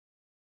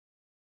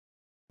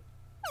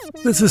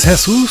This is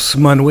Jesús,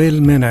 Manuel,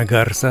 Mena,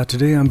 Garza.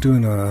 Today I'm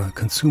doing a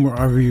consumer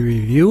RV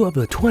review of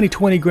the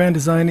 2020 Grand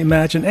Design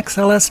Imagine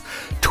XLS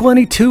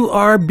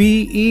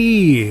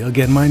 22RBE.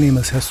 Again, my name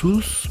is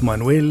Jesús,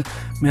 Manuel,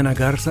 Mena,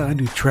 Garza. I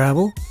do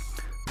travel,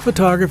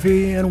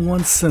 photography, and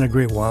once in a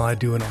great while I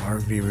do an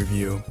RV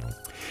review.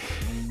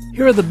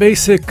 Here are the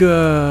basic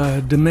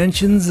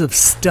dimensions of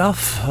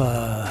stuff.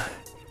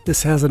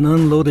 This has an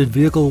unloaded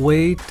vehicle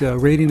weight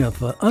rating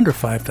of under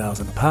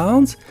 5,000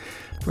 pounds.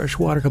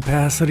 Freshwater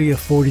capacity of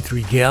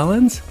 43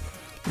 gallons,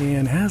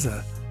 and has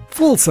a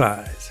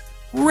full-size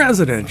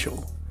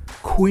residential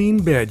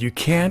queen bed. You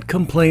can't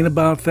complain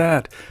about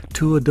that.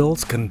 Two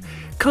adults can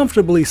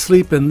comfortably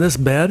sleep in this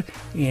bed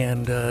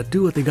and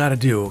do what they gotta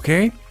do,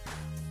 okay?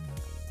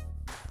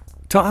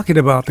 Talking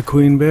about the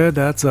queen bed,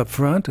 that's up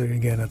front.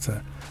 Again, it's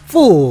a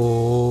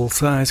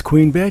full-size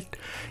queen bed,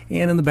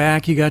 and in the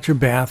back you got your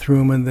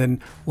bathroom. And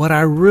then what I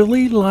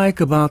really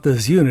like about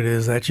this unit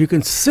is that you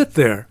can sit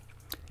there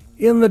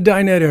in the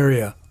dinette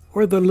area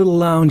or the little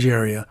lounge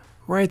area.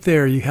 Right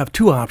there you have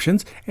two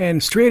options,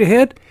 and straight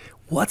ahead,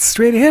 what's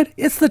straight ahead?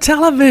 It's the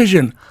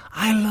television.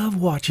 I love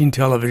watching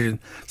television.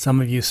 Some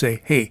of you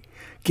say, hey,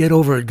 get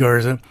over it,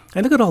 Garza.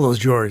 And look at all those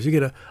drawers. You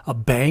get a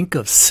bank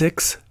of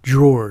 6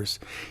 drawers.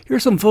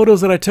 Here's some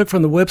photos that I took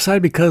from the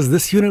website because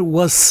this unit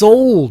was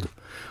sold.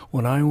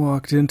 When I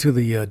walked into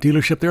the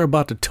dealership, they were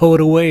about to tow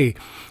it away.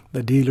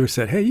 The dealer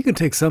said, hey, you can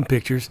take some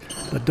pictures,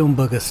 but don't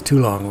bug us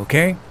too long,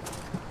 okay?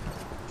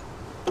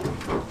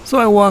 So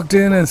I walked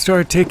in and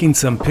started taking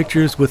some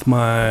pictures with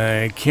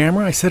my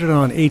camera. I set it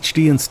on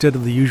HD instead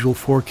of the usual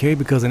 4K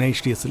because in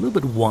HD it's a little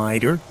bit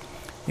wider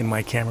in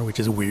my camera,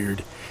 which is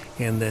weird.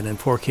 And then in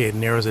 4K it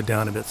narrows it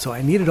down a bit. So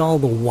I needed all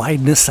the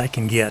wideness I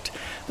can get.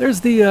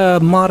 There's the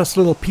modest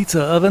little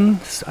pizza oven.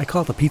 I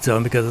call it the pizza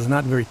oven because it's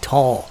not very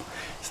tall.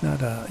 It's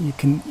not you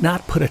can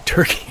not put a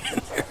turkey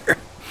in there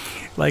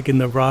like in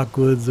the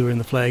Rockwoods or in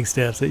the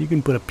Flagstaff. So you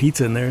can put a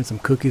pizza in there and some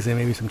cookies and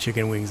maybe some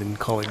chicken wings and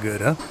call it good,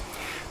 huh?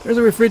 There's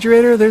a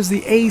refrigerator, there's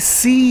the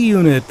AC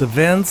unit, the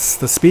vents,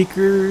 the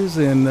speakers,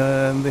 and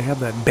they have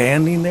that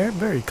banding there.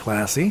 Very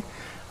classy.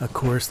 Of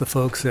course, the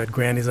folks at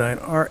Grand Design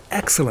are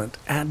excellent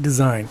at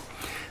design.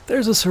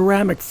 There's a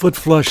ceramic foot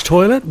flush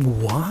toilet.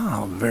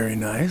 Wow, very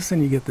nice.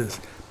 And you get this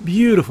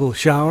beautiful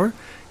shower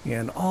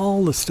and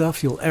all the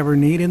stuff you'll ever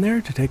need in there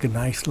to take a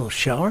nice little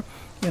shower.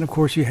 And of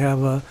course, you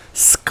have a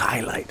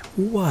skylight.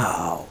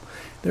 Wow.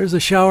 There's a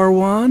shower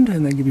wand,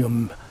 and they give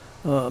you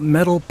a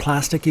metal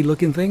plasticky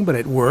looking thing, but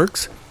it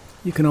works.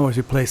 You can always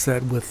replace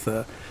that with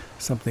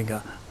something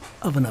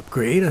of an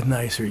upgrade, a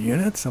nicer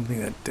unit, something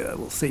that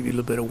will save you a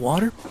little bit of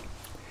water.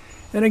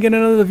 And again,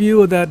 another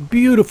view of that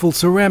beautiful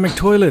ceramic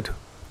toilet.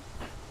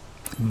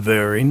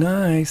 Very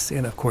nice.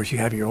 And of course you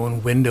have your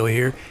own window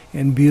here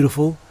and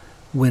beautiful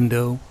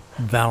window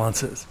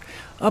valances.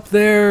 Up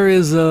there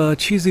is a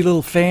cheesy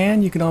little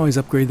fan. You can always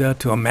upgrade that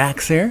to a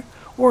max air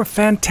or a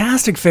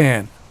fantastic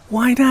fan.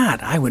 Why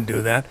not? I would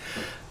do that.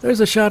 There's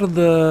a shot of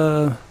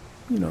the,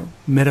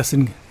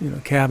 medicine,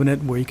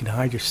 cabinet where you can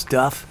hide your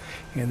stuff.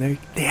 And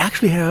they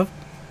actually have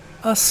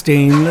a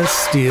stainless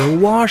steel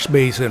wash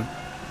basin.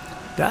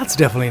 That's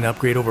definitely an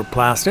upgrade over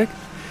plastic.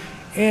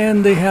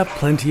 And they have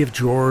plenty of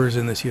drawers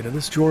in this unit.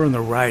 This drawer on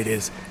the right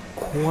is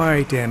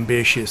quite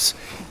ambitious.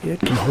 It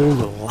can hold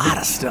a lot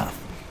of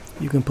stuff.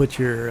 You can put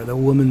the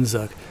woman's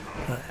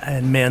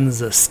and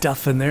men's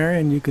stuff in there,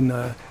 and you can,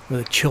 or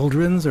the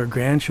children's or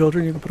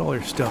grandchildren, you can put all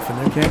your stuff in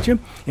there, can't you?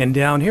 And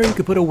down here you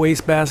can put a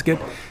wastebasket,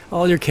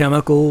 all your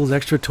chemicals,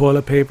 extra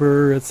toilet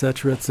paper,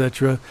 etc.,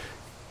 etc.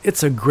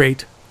 It's a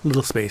great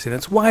little space, and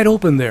it's wide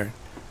open there.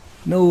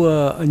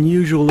 No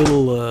unusual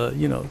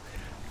little,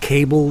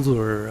 cables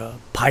or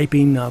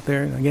piping out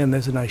there. And again,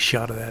 there's a nice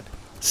shot of that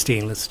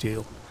stainless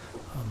steel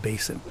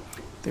basin.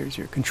 There's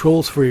your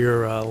controls for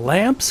your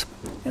lamps.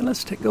 And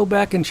let's go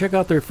back and check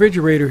out the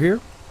refrigerator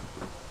here.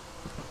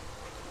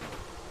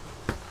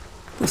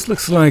 This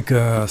looks like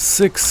a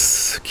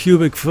 6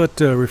 cubic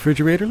foot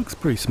refrigerator. Looks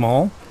pretty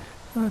small.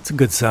 It's a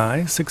good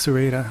size, 6 or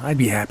 8. I'd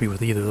be happy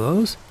with either of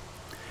those.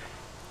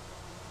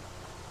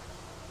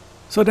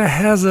 So it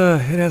has a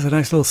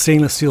nice little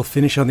stainless steel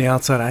finish on the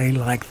outside. I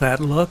like that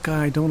look.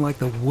 I don't like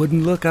the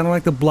wooden look. I don't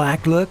like the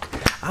black look.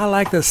 I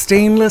like the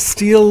stainless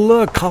steel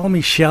look. Call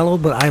me shallow,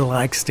 but I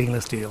like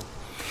stainless steel.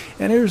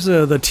 And here's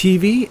the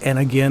TV. And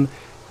again,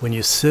 when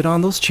you sit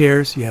on those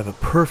chairs, you have a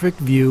perfect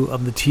view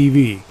of the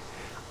TV.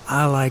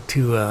 I like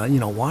to,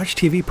 watch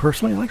TV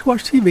personally. I like to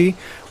watch TV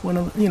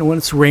when, when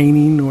it's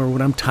raining or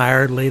when I'm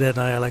tired late at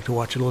night. I like to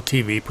watch a little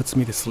TV. It puts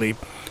me to sleep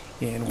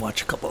and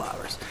watch a couple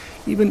hours,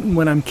 even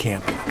when I'm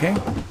camping, okay?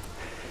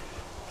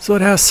 So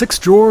it has 6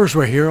 drawers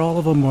right here. All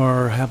of them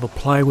have a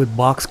plywood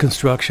box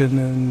construction,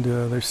 and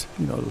there's,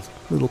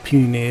 little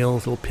puny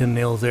nails, little pin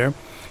nails there,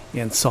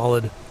 and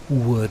solid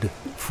wood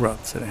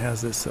fronts. And it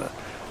has this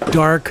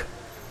dark,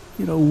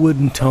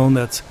 wooden tone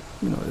that's,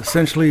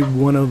 essentially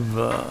one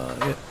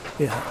of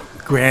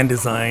Grand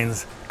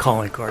Design's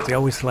calling cards. They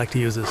always like to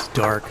use this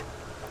dark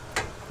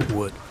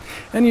wood.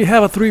 And you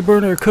have a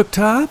 3-burner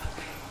cooktop,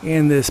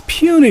 in this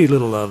puny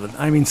little oven.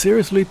 I mean,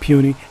 seriously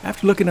puny.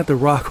 After looking at the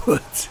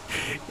Rockwoods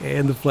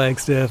and the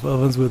Flagstaff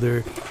ovens with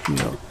their, you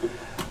know,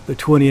 the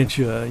 20-inch,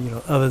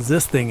 ovens,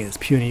 this thing is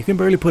puny. You can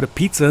barely put a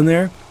pizza in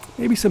there.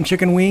 Maybe some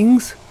chicken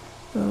wings.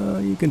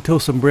 You can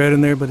toast some bread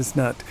in there, but it's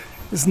not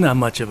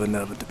much of an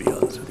oven, to be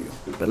honest with you.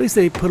 But at least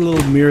they put a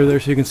little mirror there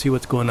so you can see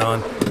what's going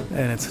on,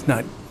 and it's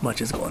not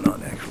much is going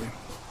on actually.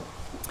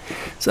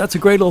 So that's a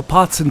great little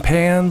pots and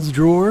pans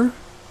drawer.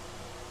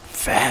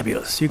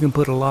 Fabulous. You can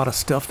put a lot of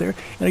stuff there.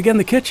 And again,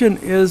 the kitchen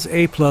is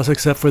A+,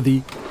 except for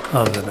the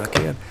oven.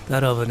 Okay,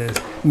 that oven is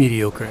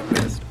mediocre at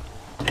best.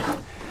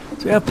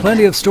 So you have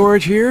plenty of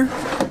storage here,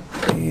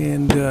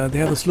 and they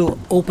have this little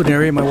open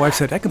area. My wife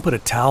said I can put a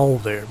towel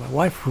there. My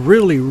wife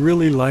really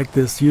liked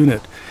this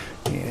unit,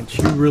 and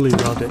she really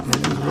loved it. And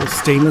there's a little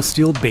stainless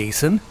steel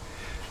basin,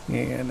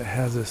 and it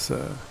has this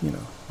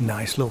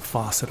nice little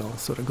faucet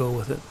also to go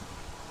with it.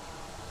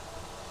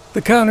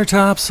 The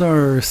countertops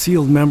are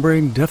sealed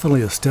membrane,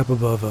 definitely a step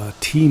above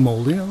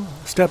T-molding, a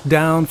step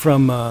down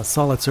from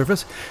solid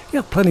surface. You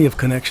have plenty of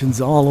connections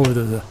all over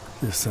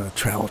this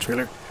travel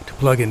trailer to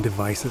plug in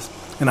devices.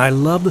 And I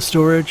love the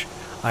storage,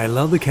 I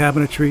love the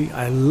cabinetry,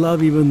 I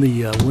love even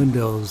the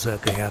windows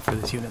that they have for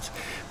these units.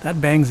 That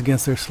bangs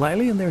against there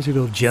slightly, and there's your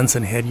little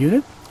Jensen head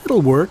unit.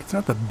 It'll work. It's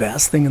not the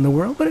best thing in the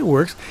world, but it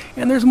works.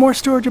 And there's more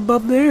storage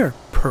above there.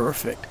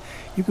 Perfect.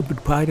 You could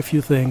put quite a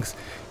few things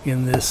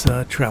in this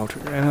travel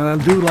trailer. And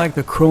I do like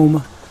the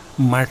chrome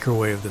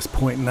microwave, this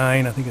 0.9,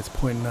 I think it's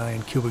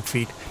 0.9 cubic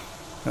feet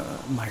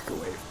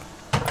microwave.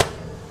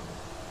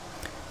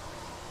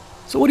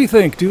 So what do you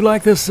think? Do you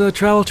like this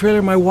travel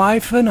trailer? My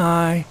wife and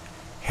I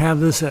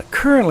have this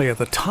currently at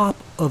the top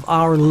of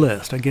our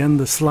list. Again,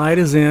 the slide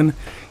is in,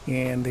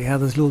 and they have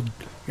this little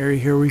area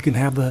here where you can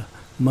have the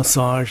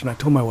massage. And I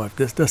told my wife,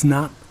 this does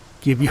not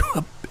give you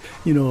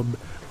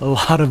a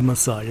lot of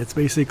massage. It's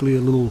basically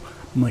a little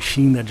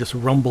machine that just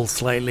rumbles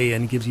slightly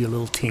and gives you a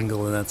little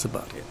tingle, and that's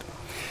about it.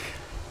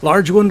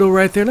 Large window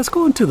right there. Let's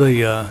go into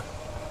the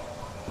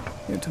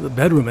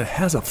bedroom. It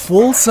has a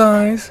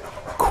full-size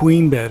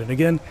queen bed, and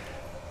again,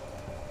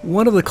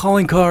 one of the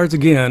calling cards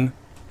again,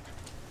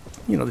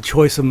 the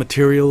choice of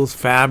materials,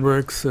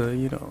 fabrics.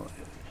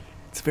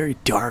 It's very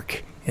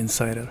dark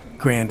inside a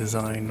Grand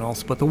Design, and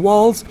also, but the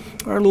walls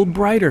are a little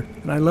brighter,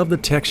 and I love the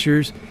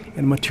textures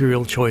and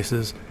material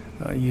choices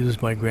used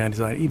by Grand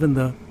Design. Even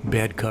the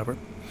bed cover.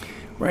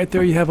 Right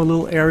there you have a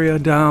little area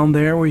down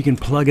there where you can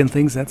plug in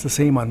things. That's the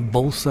same on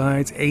both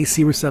sides.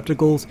 AC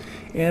receptacles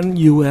and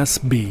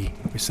USB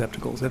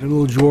receptacles. And a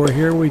little drawer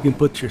here where you can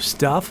put your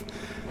stuff.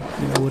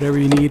 Whatever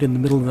you need in the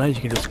middle of the night,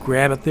 you can just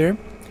grab it there.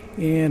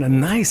 And a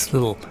nice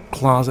little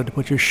closet to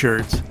put your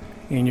shirts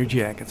and your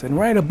jackets. And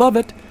right above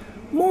it,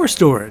 more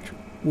storage.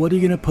 What are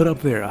you going to put up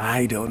there?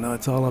 I don't know.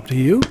 It's all up to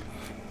you.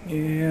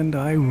 And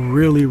I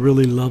really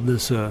love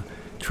this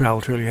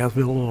travel trailer. You have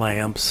little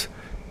lamps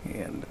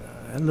and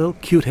a little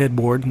cute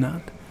headboard,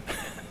 not.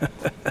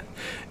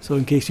 So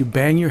in case you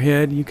bang your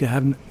head, you can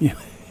have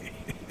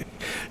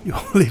you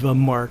leave a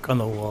mark on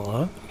the wall.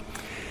 Huh?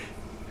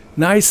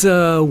 Nice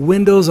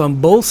windows on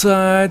both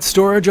sides,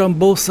 storage on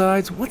both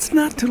sides. What's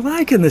not to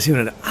like in this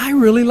unit? I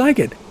really like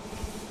it.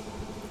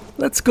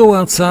 Let's go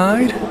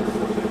outside.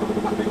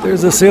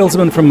 There's a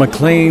salesman from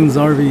McLean's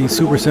RV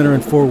Supercenter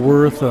in Fort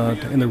Worth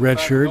in the red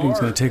shirt. He's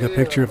going to take a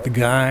picture of the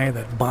guy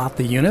that bought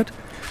the unit.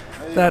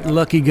 That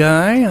lucky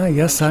guy.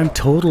 Yes, I'm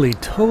totally,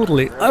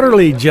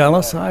 utterly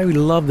jealous. I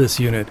love this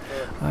unit.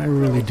 I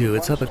really do.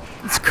 It's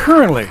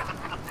currently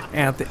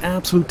at the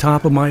absolute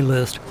top of my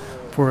list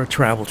for a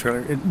travel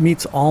trailer. It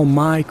meets all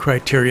my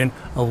criterion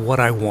of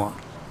what I want.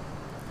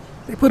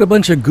 They put a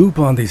bunch of goop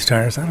on these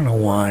tires. I don't know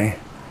why.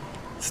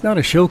 It's not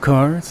a show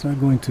car. It's not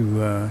going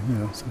to,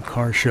 some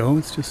car show.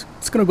 It's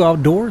going to go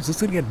outdoors. It's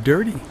going to get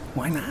dirty.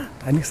 Why not?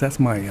 I guess that's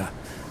my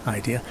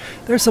idea.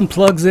 There's some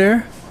plugs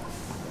there.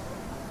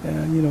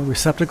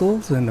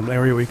 Receptacles and the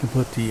area where you can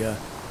put the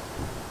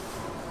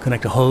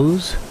connect a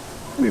hose.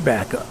 Let me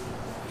back up.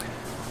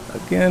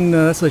 Again,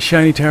 that's a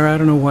shiny tire. I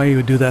don't know why you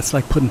would do that. It's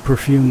like putting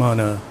perfume on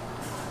a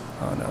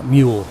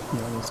mule.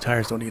 Those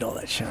tires don't need all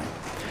that shine.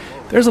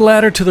 There's a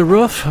ladder to the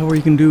roof where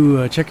you can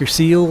do check your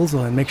seals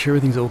and make sure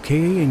everything's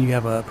okay. And you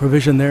have a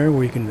provision there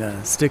where you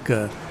can stick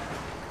a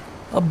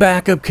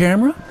backup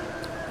camera,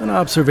 an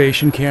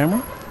observation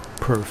camera.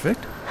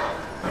 Perfect.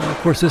 Of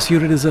course, this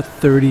unit is a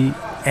 30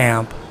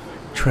 amp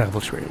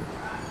travel trailer.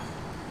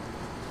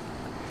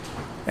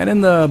 And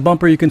in the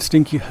bumper you can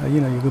you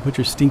can put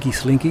your stinky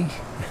slinky.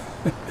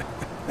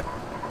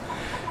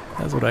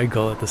 That's what I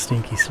call it, the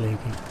stinky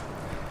slinky.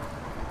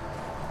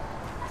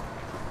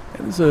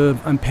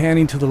 I'm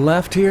panning to the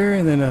left here,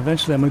 and then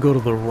eventually I'm going to go to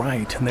the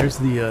right, and there's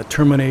the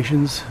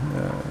terminations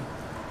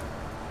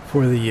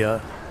for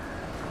the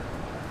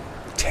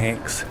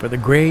tanks, for the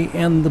gray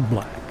and the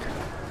black.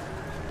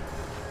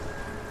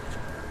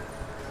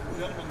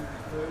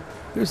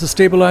 There's the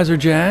stabilizer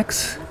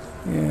jacks,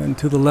 and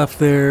to the left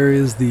there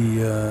is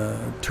the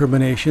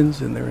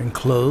terminations, and they're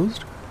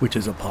enclosed, which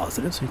is a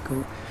positive. So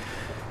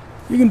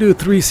you can do a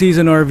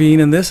 3-season RVing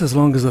in this as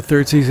long as the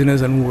third season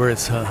isn't where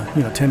it's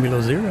 10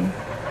 below zero.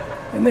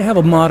 And they have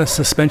a modest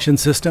suspension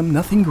system,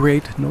 nothing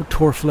great, no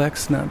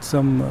Torflex, not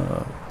some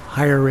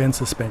higher end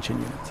suspension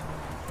units.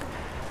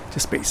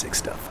 Just basic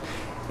stuff.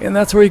 And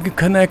that's where you can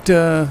connect,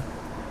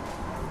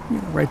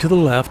 right to the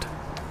left,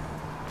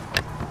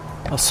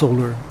 a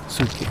solar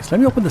suitcase. Let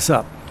me open this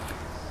up.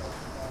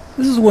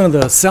 This is one of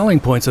the selling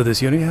points of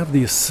this unit. You have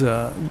these,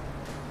 where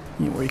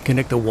you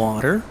connect the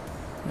water,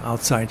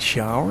 outside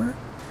shower.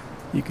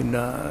 You can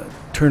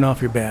turn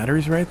off your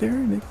batteries right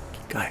there.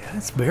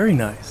 That's very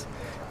nice.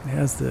 It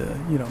has the,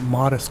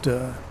 modest,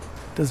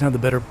 doesn't have the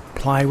better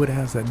plywood. It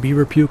has that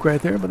beaver puke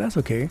right there, but that's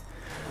okay.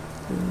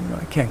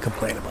 I can't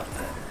complain about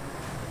that.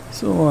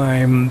 So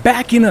I'm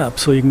backing up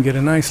so you can get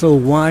a nice little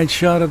wide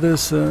shot of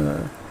this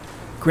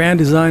Grand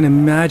Design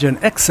Imagine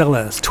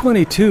XLS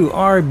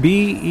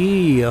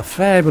 22RBE, a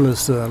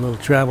fabulous little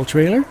travel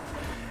trailer,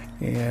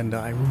 and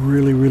I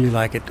really, really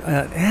like it.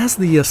 It has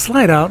the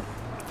slide out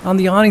on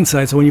the awning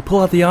side, so when you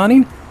pull out the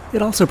awning,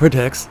 it also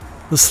protects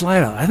the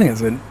slide out. I think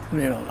it's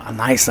a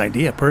nice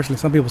idea personally.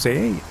 Some people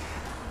say, hey,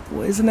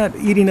 well, isn't that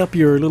eating up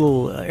your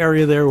little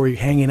area there where you're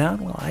hanging out?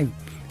 Well,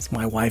 it's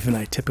my wife and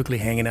I typically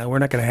hanging out. We're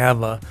not going to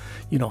have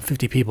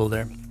 50 people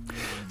there.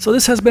 So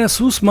this has been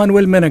Jesús,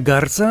 Manuel, Mena,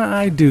 Garza.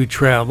 I do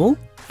travel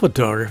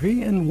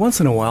photography, and once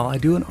in a while I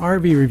do an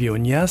RV review,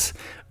 and yes,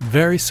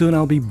 very soon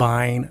I'll be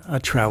buying a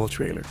travel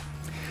trailer.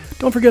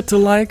 Don't forget to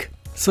like,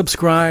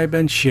 subscribe,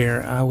 and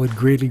share. I would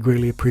greatly,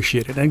 greatly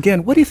appreciate it. And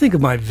again, what do you think of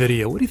my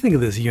video? What do you think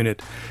of this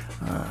unit?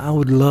 I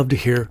would love to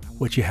hear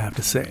what you have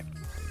to say.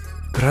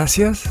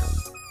 Gracias.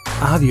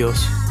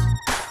 Adios.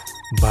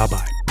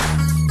 Bye-bye.